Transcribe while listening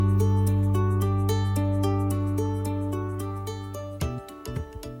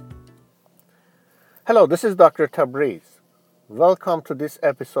Hello, this is Dr. Tabriz. Welcome to this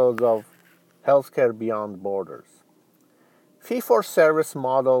episode of Healthcare Beyond Borders. Fee-for-service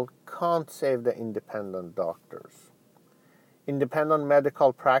model can't save the independent doctors. Independent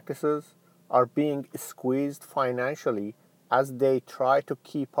medical practices are being squeezed financially as they try to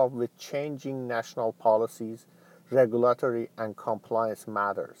keep up with changing national policies, regulatory and compliance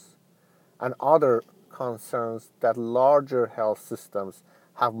matters, and other concerns that larger health systems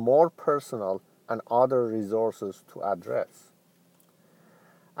have more personnel and other resources to address.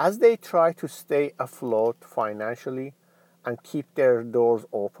 As they try to stay afloat financially and keep their doors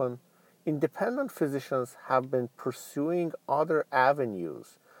open, independent physicians have been pursuing other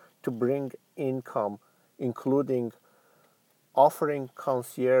avenues to bring income, including offering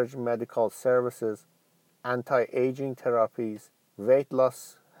concierge medical services, anti-aging therapies, weight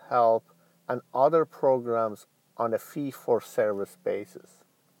loss help, and other programs on a fee-for-service basis.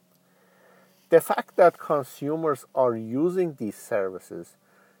 The fact that consumers are using these services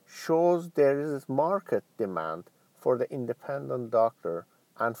shows there is market demand for the independent doctor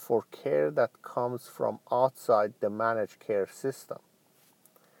and for care that comes from outside the managed care system.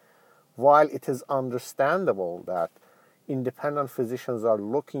 While it is understandable that independent physicians are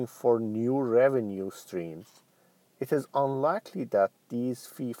looking for new revenue streams, it is unlikely that these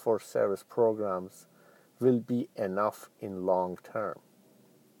fee-for-service programs will be enough in long term.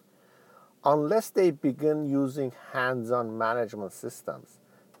 Unless they begin using hands-on management systems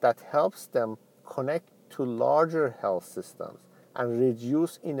that helps them connect to larger health systems and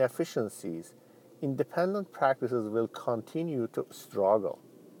reduce inefficiencies, independent practices will continue to struggle.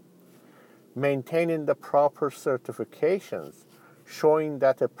 Maintaining the proper certifications, showing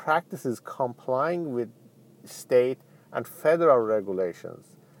that a practice is complying with state and federal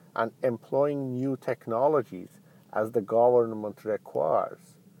regulations, and employing new technologies as the government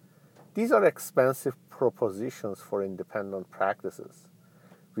requires. These are expensive propositions for independent practices,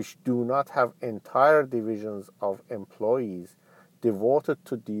 which do not have entire divisions of employees devoted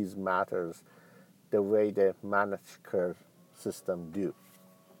to these matters the way the managed care system do.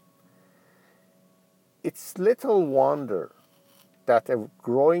 It's little wonder that a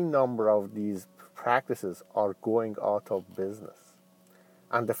growing number of these practices are going out of business,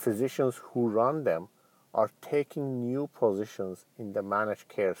 and the physicians who run them are taking new positions in the managed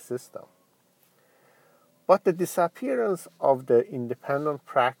care system. But the disappearance of the independent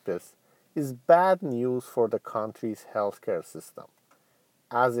practice is bad news for the country's healthcare system,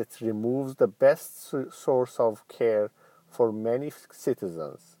 as it removes the best source of care for many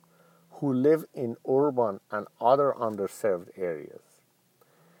citizens who live in urban and other underserved areas.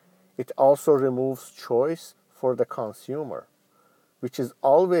 It also removes choice for the consumer, which is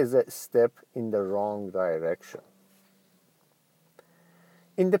always a step in the wrong direction.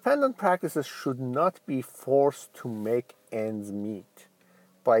 Independent practices should not be forced to make ends meet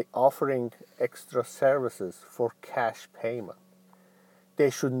by offering extra services for cash payment.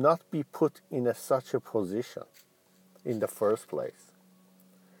 They should not be put in such a position in the first place.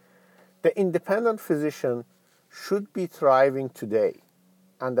 The independent physician should be thriving today,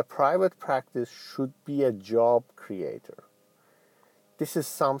 and the private practice should be a job creator. This is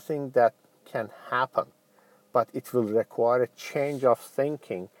something that can happen, but it will require a change of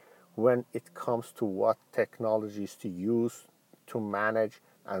thinking when it comes to what technologies to use to manage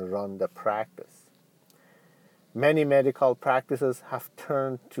and run the practice. Many medical practices have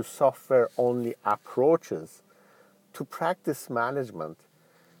turned to software-only approaches to practice management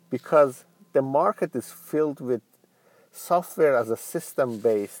because the market is filled with software as a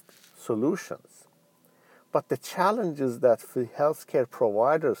system-based solutions. But the challenges that healthcare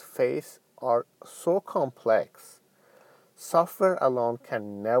providers face are so complex. Software alone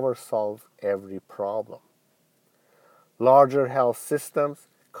can never solve every problem. Larger health systems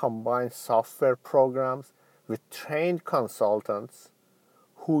combine software programs with trained consultants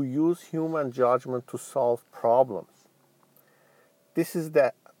who use human judgment to solve problems. This is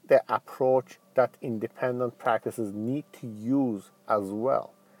the approach that independent practices need to use as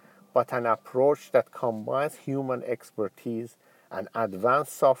well, but an approach that combines human expertise and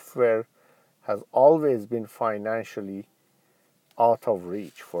advanced software has always been financially out of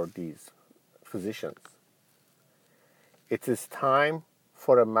reach for these physicians. It is time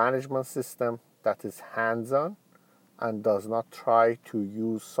for a management system that is hands-on and does not try to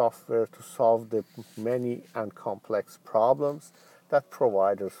use software to solve the many and complex problems that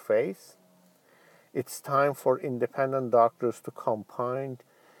providers face. It's time for independent doctors to combine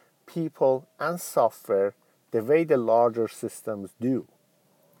people and software the way the larger systems do.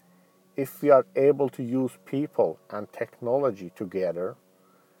 If we are able to use people and technology together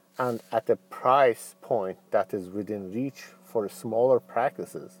and at a price point that is within reach for smaller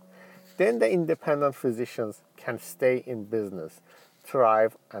practices, then the independent physicians can stay in business,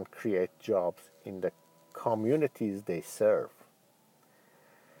 thrive, and create jobs in the communities they serve.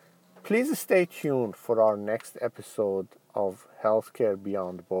 Please stay tuned for our next episode of Healthcare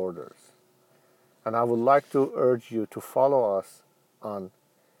Beyond Borders. And I would like to urge you to follow us on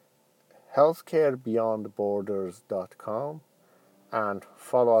healthcarebeyondborders.com and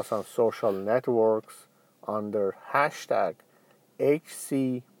follow us on social networks under hashtag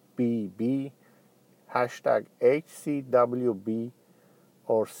HCBB, hashtag HCWB,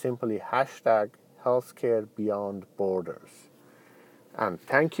 or simply hashtag Healthcare Beyond Borders. And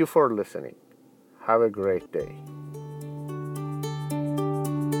thank you for listening. Have a great day.